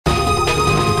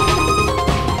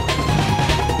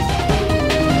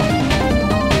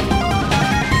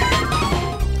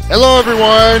Hello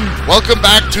everyone! Welcome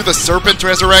back to the Serpent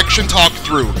Resurrection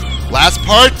Talkthrough. Last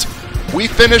part, we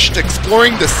finished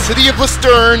exploring the city of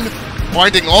Lestern,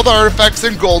 finding all the artifacts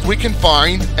and gold we can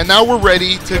find, and now we're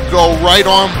ready to go right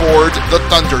on board the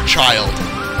Thunder Child.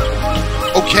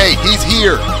 Okay, he's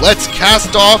here. Let's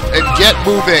cast off and get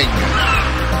moving.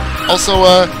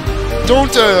 Also,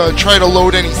 don't try to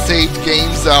load any saved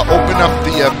games. Open up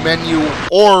the menu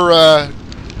or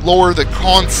lower the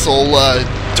console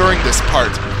during this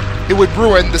part. It would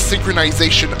ruin the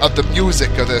synchronization of the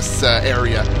music of this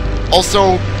area.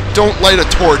 Also, don't light a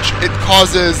torch. It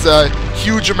causes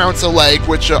huge amounts of lag,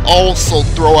 which also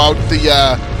throw out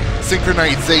the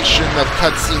synchronization of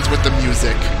cutscenes with the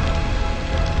music.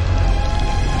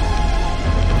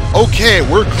 Okay,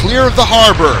 we're clear of the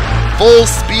harbor. Full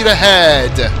speed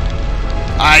ahead.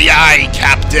 Aye aye,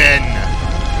 Captain.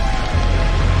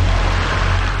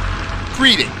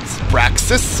 Greetings,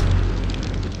 Braxis.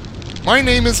 My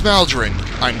name is Maldrin.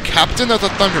 I'm captain of the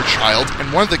Thunder Child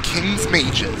and one of the King's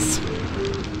mages.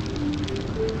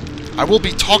 I will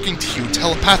be talking to you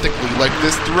telepathically like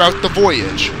this throughout the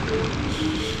voyage,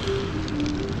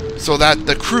 so that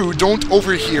the crew don't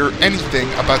overhear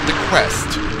anything about the quest.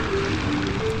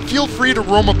 Feel free to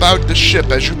roam about the ship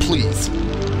as you please.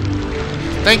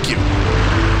 Thank you.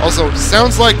 Also,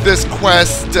 sounds like this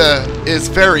quest is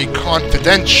very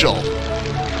confidential.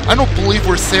 I don't believe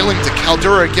we're sailing to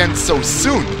Caldera again so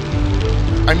soon.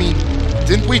 I mean,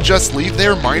 didn't we just leave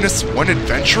there minus one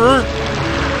adventurer?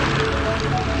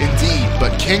 Indeed,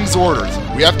 but King's orders.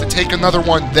 We have to take another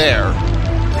one there.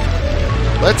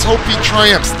 Let's hope he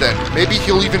triumphs then. Maybe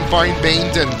he'll even find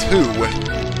Baindon too.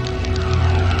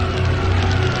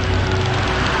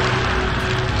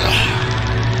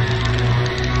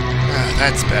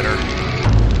 That's better.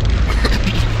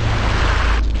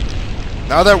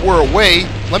 Now that we're away,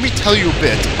 let me tell you a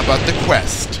bit about the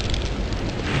quest.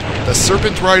 The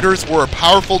Serpent Riders were a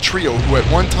powerful trio who at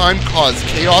one time caused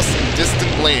chaos in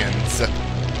distant lands.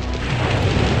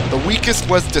 The weakest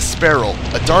was Desperal,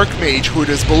 a dark mage who it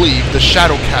is believed the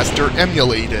Shadowcaster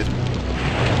emulated.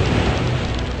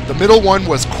 The middle one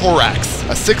was Korax,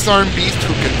 a six-armed beast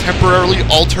who can temporarily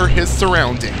alter his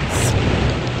surroundings.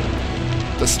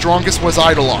 The strongest was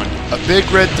Eidolon, a big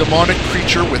red demonic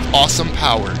creature with awesome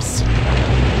powers.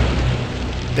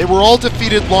 They were all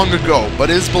defeated long ago, but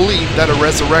it is believed that a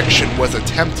resurrection was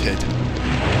attempted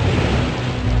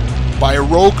by a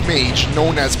rogue mage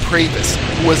known as Pravis,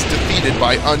 who was defeated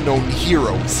by unknown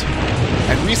heroes.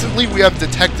 And recently we have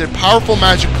detected powerful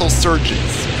magical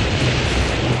surges,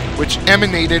 which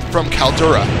emanated from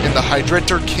Caldera in the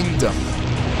Hydrator Kingdom.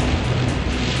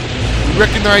 We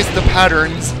recognized the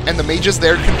patterns, and the mages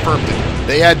there confirmed it.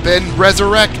 They had been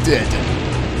resurrected.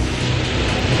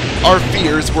 Our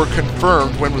fears were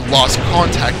confirmed when we lost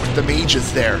contact with the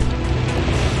mages there.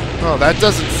 Oh, that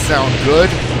doesn't sound good.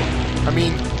 I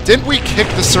mean, didn't we kick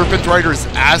the Serpent Riders'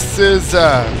 asses,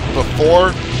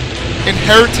 before? In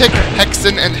Heretic,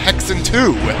 Hexen, and Hexen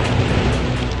 2.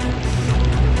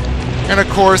 And of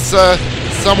course,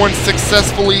 someone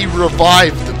successfully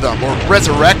revived them, or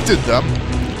resurrected them.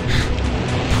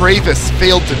 Pravis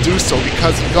failed to do so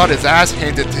because he got his ass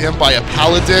handed to him by a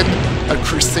paladin, a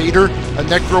crusader, a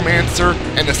necromancer,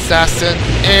 an assassin,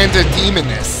 and a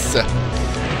demoness.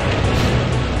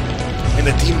 And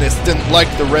the demoness didn't like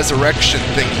the resurrection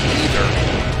thing either.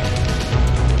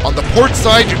 On the port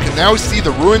side, you can now see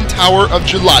the ruined tower of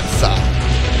Julatza.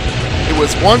 It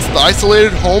was once the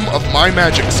isolated home of my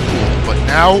magic school, but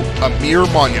now a mere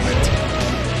monument.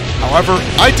 However,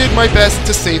 I did my best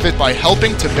to save it by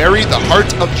helping to bury the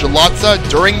heart of Julatza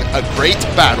during a great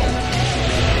battle.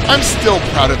 I'm still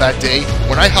proud of that day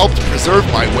when I helped preserve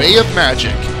my way of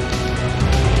magic.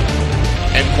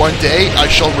 And one day I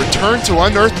shall return to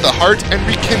unearth the heart and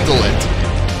rekindle it.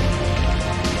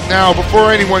 Now,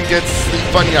 before anyone gets the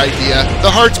funny idea, the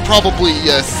heart's probably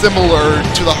similar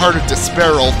to the heart of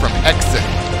Desperal from Hexen,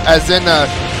 as in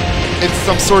it's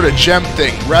some sort of gem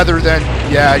thing, rather than,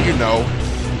 yeah, you know.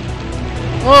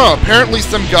 Oh, apparently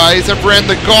some guys have ran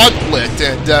the gauntlet,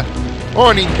 and, oh,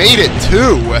 and he made it,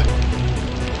 too!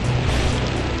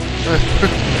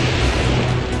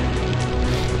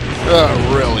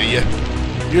 Oh, really?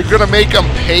 You're gonna make them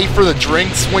pay for the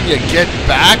drinks when you get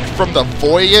back from the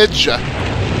voyage?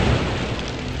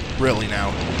 Really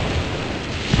now.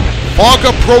 Fog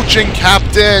approaching,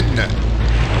 Captain!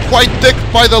 Quite thick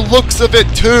by the looks of it,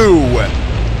 too!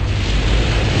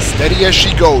 Steady as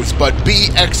she goes, but be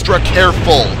extra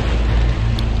careful.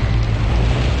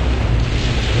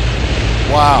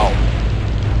 Wow.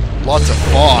 Lots of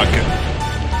fog.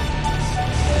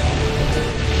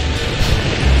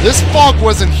 This fog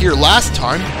wasn't here last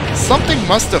time. Something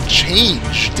must have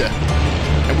changed.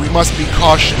 And we must be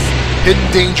cautious.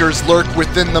 Hidden dangers lurk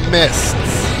within the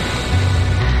mists.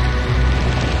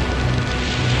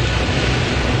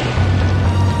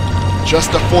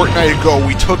 Just a fortnight ago,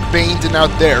 we took Baindon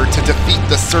out there to defeat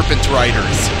the Serpent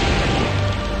Riders.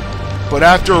 But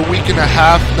after a week and a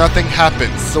half, nothing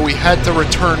happened, so we had to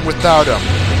return without him.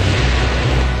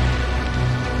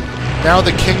 Now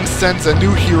the king sends a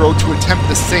new hero to attempt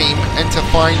the same and to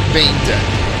find Baindon.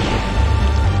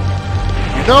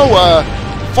 You know,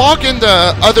 fog and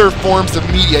other forms of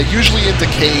media usually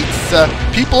indicates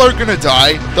people are gonna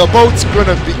die, the boat's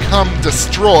gonna become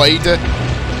destroyed,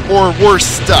 or worse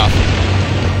stuff.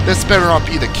 This better not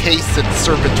be the case in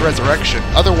Serpent Resurrection,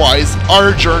 otherwise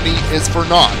our journey is for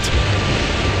naught.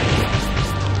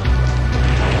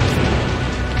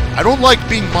 I don't like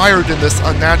being mired in this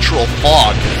unnatural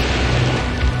fog.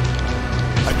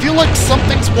 I feel like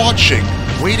something's watching,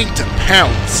 waiting to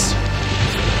pounce.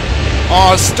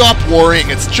 Aw, stop worrying,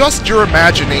 it's just your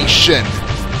imagination.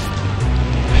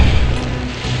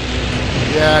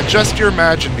 Yeah, just your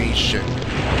imagination.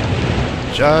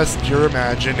 Just your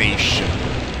imagination.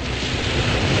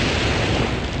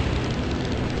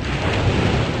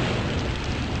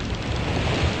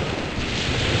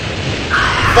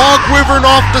 Fog Wyvern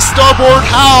off the starboard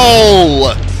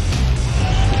howl!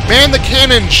 Man the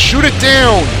cannon, shoot it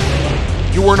down!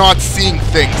 You are not seeing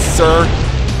things, sir.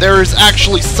 There is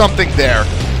actually something there.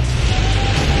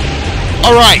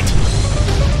 Alright!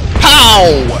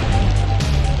 Pow!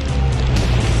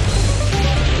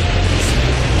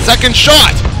 Second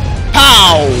shot!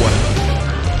 Pow!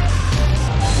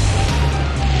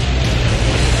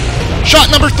 Shot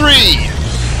number 3!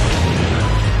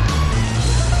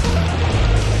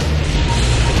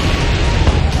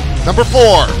 Number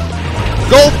 4!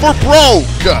 Go for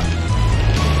broke!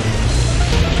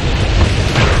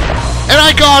 And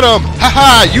I got him!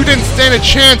 Haha, you didn't stand a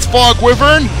chance, Fog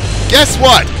Wyvern! Guess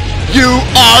what? You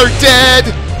are dead!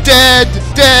 Dead!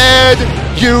 Dead!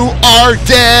 You are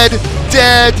dead!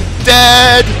 Dead!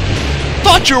 Dead!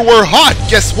 Thought you were hot!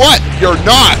 Guess what? You're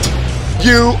not!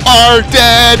 You are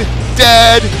dead!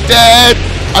 Dead! Dead!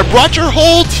 I brought your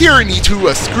whole tyranny to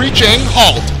a screeching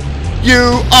halt!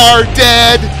 You are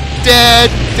dead! Dead!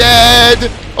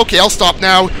 Dead! Okay, I'll stop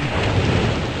now.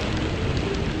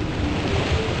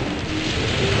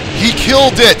 He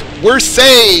killed it! We're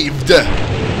saved!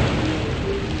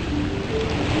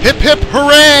 Hip hip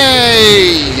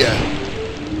hooray!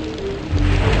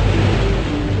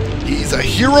 He's a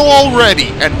hero already,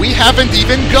 and we haven't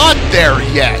even got there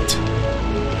yet.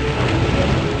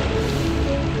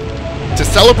 To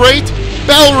celebrate,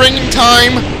 bell ringing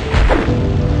time!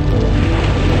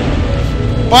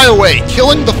 By the way,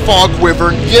 killing the Fog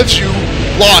Wyvern gives you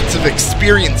lots of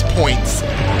experience points.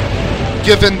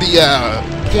 Given the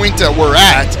point that we're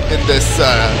at in this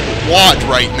WOD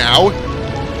right now.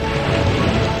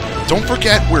 Don't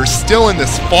forget, we're still in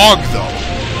this fog, though.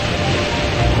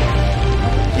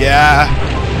 Yeah.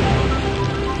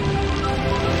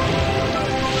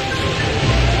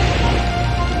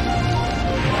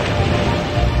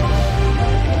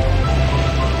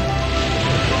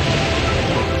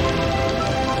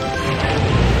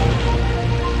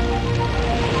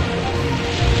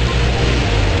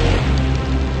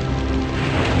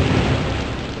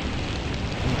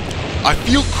 I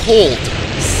feel cold.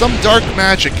 Some dark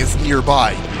magic is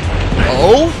nearby.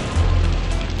 Oh?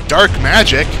 Dark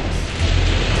magic?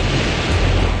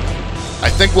 I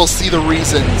think we'll see the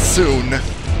reason soon.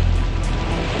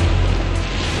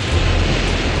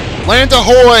 Land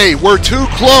ahoy! We're too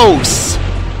close!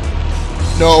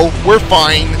 No, we're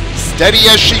fine. Steady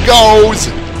as she goes!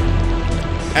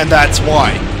 And that's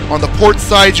why. On the port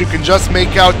side, you can just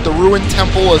make out the ruined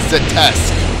temple of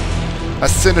Zetesk. A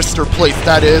sinister place,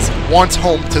 that is, once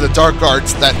home to the dark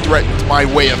arts that threatened my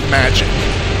way of magic.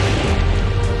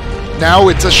 Now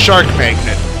it's a shark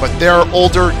magnet, but there are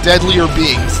older, deadlier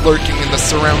beings lurking in the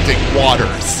surrounding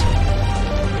waters.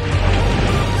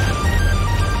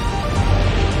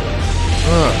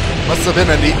 Must have been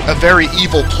a very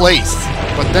evil place.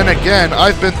 But then again,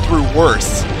 I've been through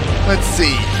worse. Let's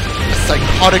see. A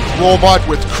psychotic robot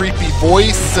with creepy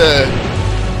voice,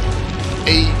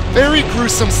 a very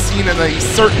gruesome scene in a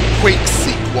certain Quake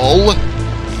sequel.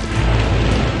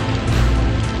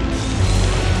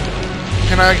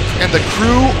 And the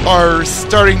crew are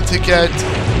starting to get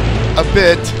a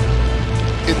bit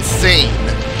insane.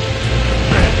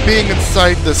 Being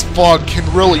inside this fog can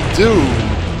really do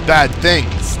bad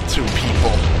things to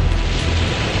people.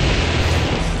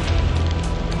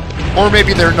 Or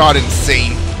maybe they're not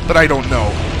insane, but I don't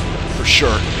know for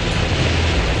sure.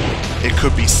 It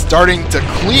could be starting to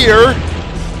clear.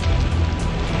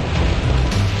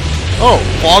 Oh,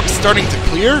 fog's starting to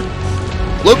clear?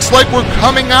 Looks like we're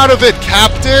coming out of it,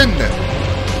 Captain!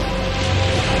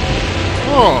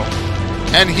 Oh,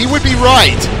 and he would be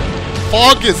right.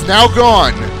 Fog is now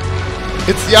gone.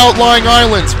 It's the outlying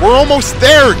islands. We're almost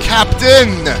there,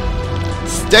 Captain!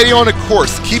 Steady on a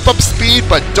course. Keep up speed,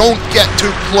 but don't get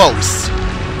too close.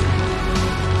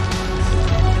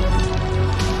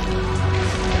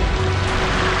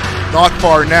 Not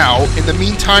far now. In the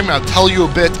meantime, I'll tell you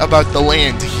a bit about the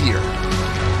land here.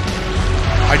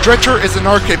 Hydretur is an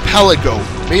archipelago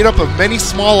made up of many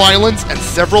small islands and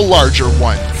several larger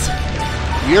ones.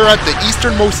 We are at the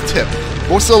easternmost tip.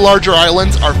 Most of the larger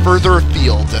islands are further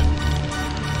afield.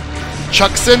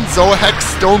 Hexen, Zoahex,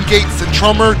 Stonegate,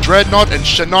 Centrummer, Dreadnought, and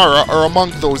Shannara are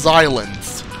among those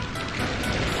islands.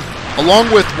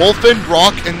 Along with Wolfen,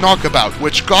 Rock, and Knockabout,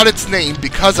 which got its name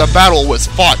because a battle was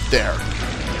fought there.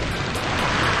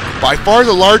 By far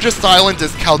the largest island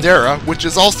is Caldera, which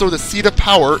is also the seat of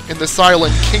power in the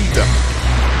Silent Kingdom.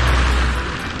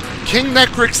 King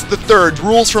Necrix III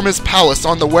rules from his palace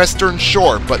on the western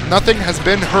shore, but nothing has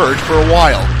been heard for a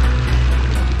while.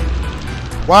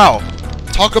 Wow,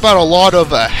 talk about a lot of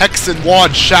Hexen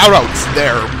Wad shoutouts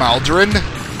there, Maldrin.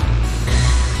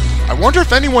 I wonder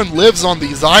if anyone lives on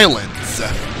these islands.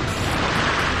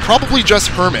 Probably just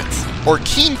hermits, or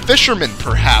keen fishermen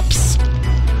perhaps.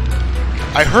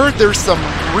 I heard there's some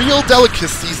real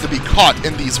delicacies to be caught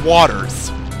in these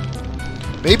waters.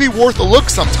 Maybe worth a look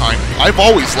sometime. I've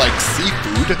always liked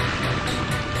seafood.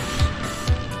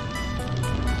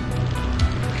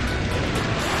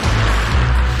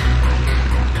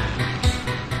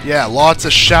 Yeah, lots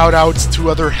of shoutouts to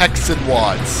other Hexen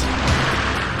Wads.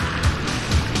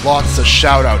 Lots of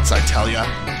shoutouts, I tell ya.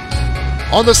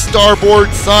 On the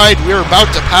starboard side, we're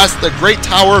about to pass the Great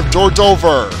Tower of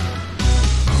Dordover.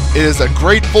 It is a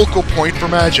great focal point for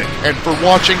magic, and for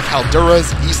watching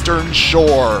Caldera's eastern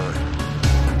shore.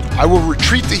 I will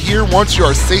retreat to here once you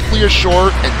are safely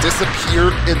ashore and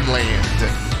disappear inland.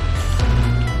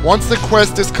 Once the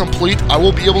quest is complete, I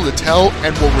will be able to tell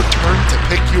and will return to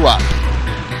pick you up.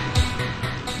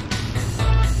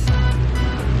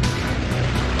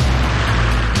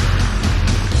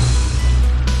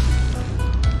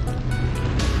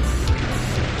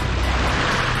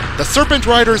 The Serpent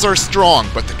Riders are strong,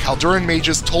 but the Calderan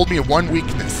mages told me of one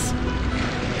weakness.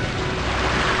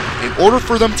 In order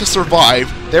for them to survive,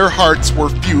 their hearts were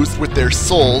fused with their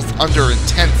souls under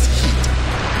intense heat.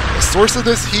 The source of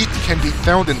this heat can be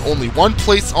found in only one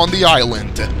place on the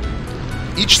island.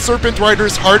 Each Serpent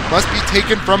Rider's heart must be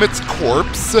taken from its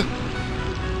corpse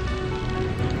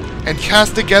and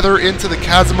cast together into the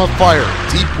chasm of fire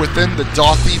deep within the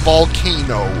Dothi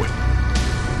volcano.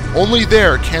 Only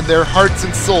there can their hearts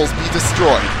and souls be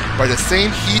destroyed by the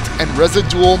same heat and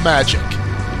residual magic.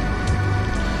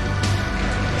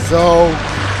 So,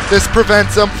 this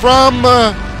prevents them from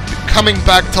coming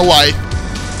back to life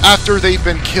after they've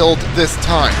been killed this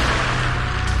time.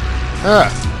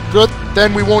 Good,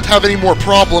 then we won't have any more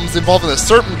problems involving the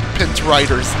Serpent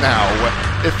Riders now,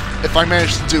 if I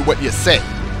manage to do what you say.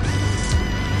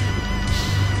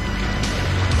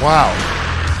 Wow.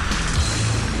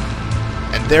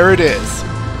 And there it is,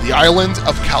 the island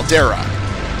of Caldera.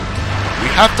 We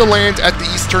have to land at the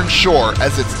eastern shore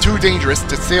as it's too dangerous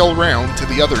to sail round to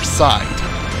the other side.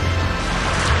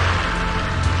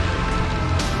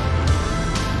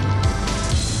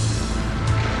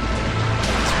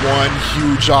 It's one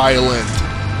huge island.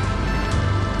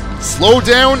 Slow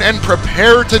down and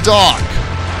prepare to dock.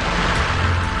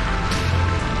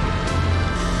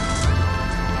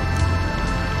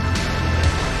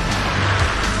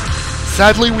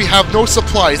 Sadly, we have no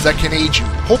supplies that can aid you.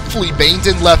 Hopefully,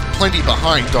 Baindon left plenty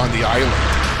behind on the island.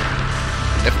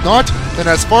 If not, then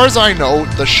as far as I know,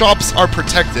 the shops are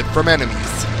protected from enemies.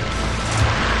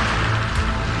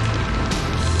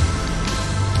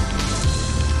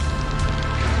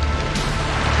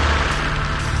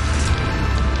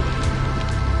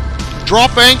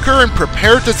 Drop anchor and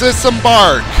prepare to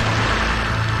disembark.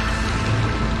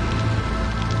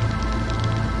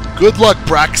 Good luck,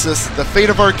 Braxis. The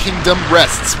fate of our kingdom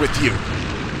rests with you.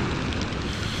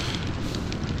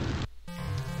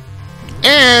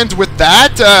 And with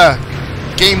that,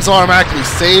 game's automatically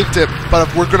saved, but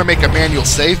we're going to make a manual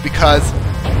save because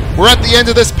we're at the end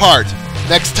of this part.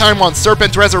 Next time on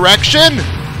Serpent Resurrection,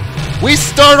 we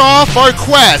start off our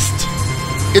quest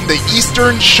in the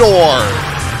Eastern Shore.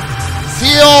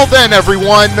 See y'all then,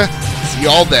 everyone. See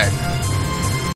y'all then.